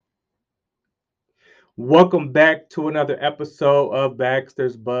Welcome back to another episode of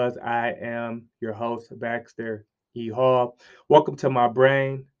Baxter's Buzz. I am your host, Baxter E. Hall. Welcome to my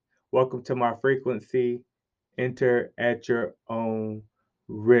brain. Welcome to my frequency. Enter at your own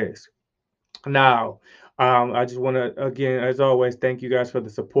risk. Now, I just want to, again, as always, thank you guys for the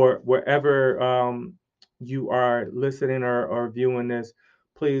support. Wherever you are listening or viewing this,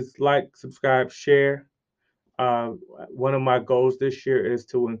 please like, subscribe, share. uh, One of my goals this year is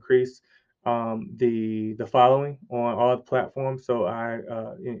to increase the following on all the platforms. So I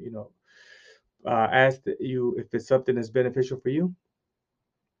ask that you, if it's something that's beneficial for you,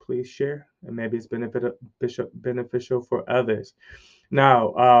 please share, and maybe it's beneficial for others.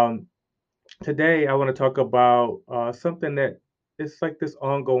 Now, today I want to talk about something that it's like this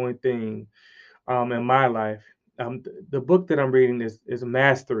ongoing thing in my life. The book that I'm reading is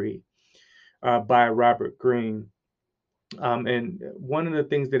Mastery by Robert Greene. And one of the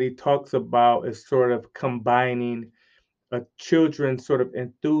things that he talks about is sort of combining a children's sort of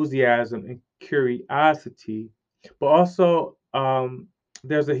enthusiasm and curiosity, but also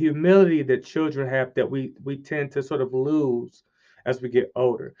there's a humility that children have that we tend to sort of lose as we get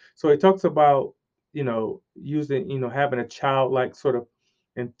older. So he talks about using having a childlike sort of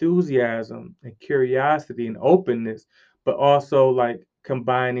enthusiasm and curiosity and openness, but also like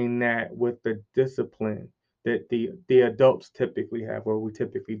combining that with the discipline that the adults typically have or we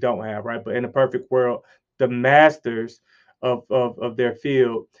typically don't have, right? But in a perfect world, the masters of their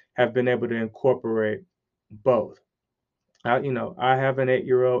field have been able to incorporate both. I have an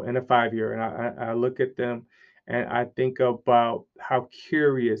 8-year old and a 5-year, and I look at them and I think about how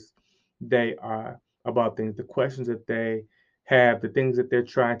curious they are about things, the questions that they have, the things that they're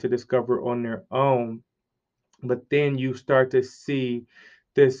trying to discover on their own. But then you start to see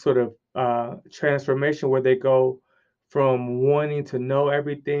this sort of transformation where they go from wanting to know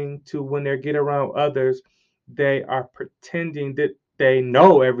everything to when they get around others, they are pretending that they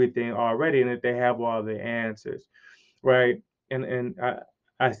know everything already and that they have all the answers, right? And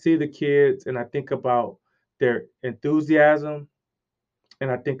I see the kids and I think about their enthusiasm,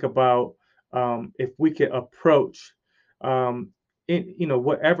 and I think about if we could approach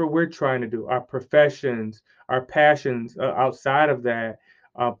whatever we're trying to do, our professions, our passions, outside of that,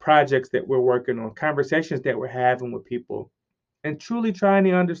 projects that we're working on, conversations that we're having with people, and truly trying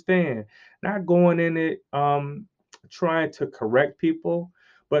to understand, not going in it trying to correct people,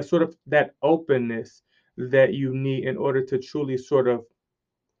 but sort of that openness that you need in order to truly sort of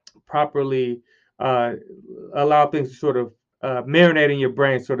properly uh, allow things to sort of marinate in your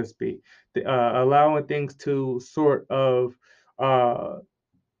brain, so to speak. Allowing things to sort of uh,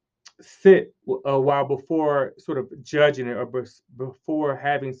 sit a while before sort of judging it or before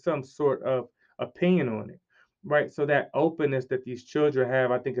having some sort of opinion on it, right? So that openness that these children have,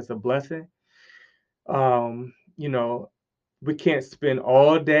 I think, is a blessing. You know, we can't spend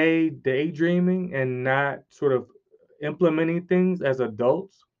all day daydreaming and not sort of implementing things as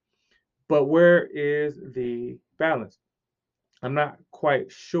adults, but where is the balance? I'm not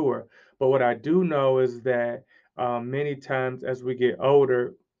quite sure. But what I do know is that many times as we get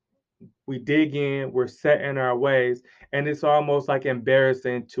older, we dig in, we're set in our ways, and it's almost like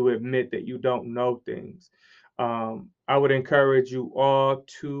embarrassing to admit that you don't know things. I would encourage you all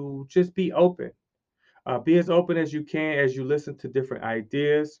to just be open. Be as open as you can as you listen to different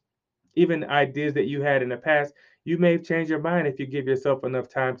ideas, even ideas that you had in the past. You may change your mind if you give yourself enough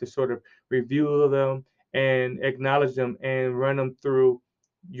time to sort of review them and acknowledge them and run them through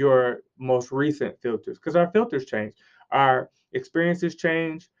your most recent filters, because our filters change, our experiences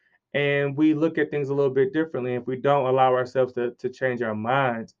change, and we look at things a little bit differently. If we don't allow ourselves to change our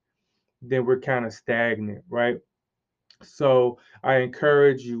minds, then we're kind of stagnant, right? So I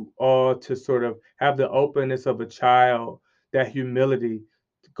encourage you all to sort of have the openness of a child, that humility,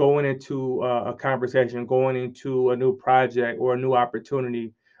 going into a conversation, going into a new project or a new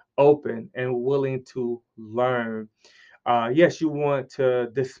opportunity, open and willing to learn. Yes, you want to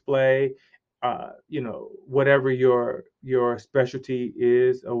display, whatever your specialty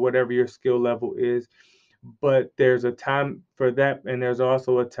is or whatever your skill level is, but there's a time for that, and there's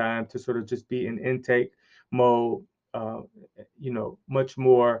also a time to sort of just be in intake mode. Uh, much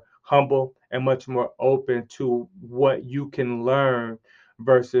more humble and much more open to what you can learn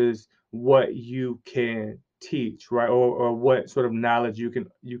versus what you can teach, right? Or what sort of knowledge you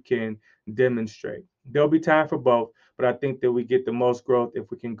can demonstrate. There'll be time for both, but I think that we get the most growth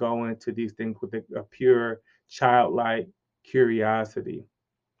if we can go into these things with a pure childlike curiosity.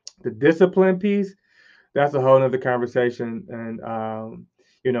 The discipline piece, that's a whole nother conversation. And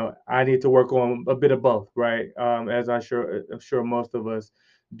I need to work on a bit of both, right? As I'm sure most of us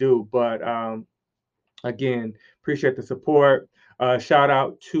do. But Again, appreciate the support. Shout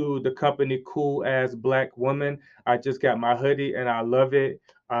out to the company Cool as Black Woman. I just got my hoodie and I love it.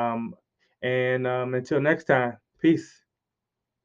 Um, and until next time, peace.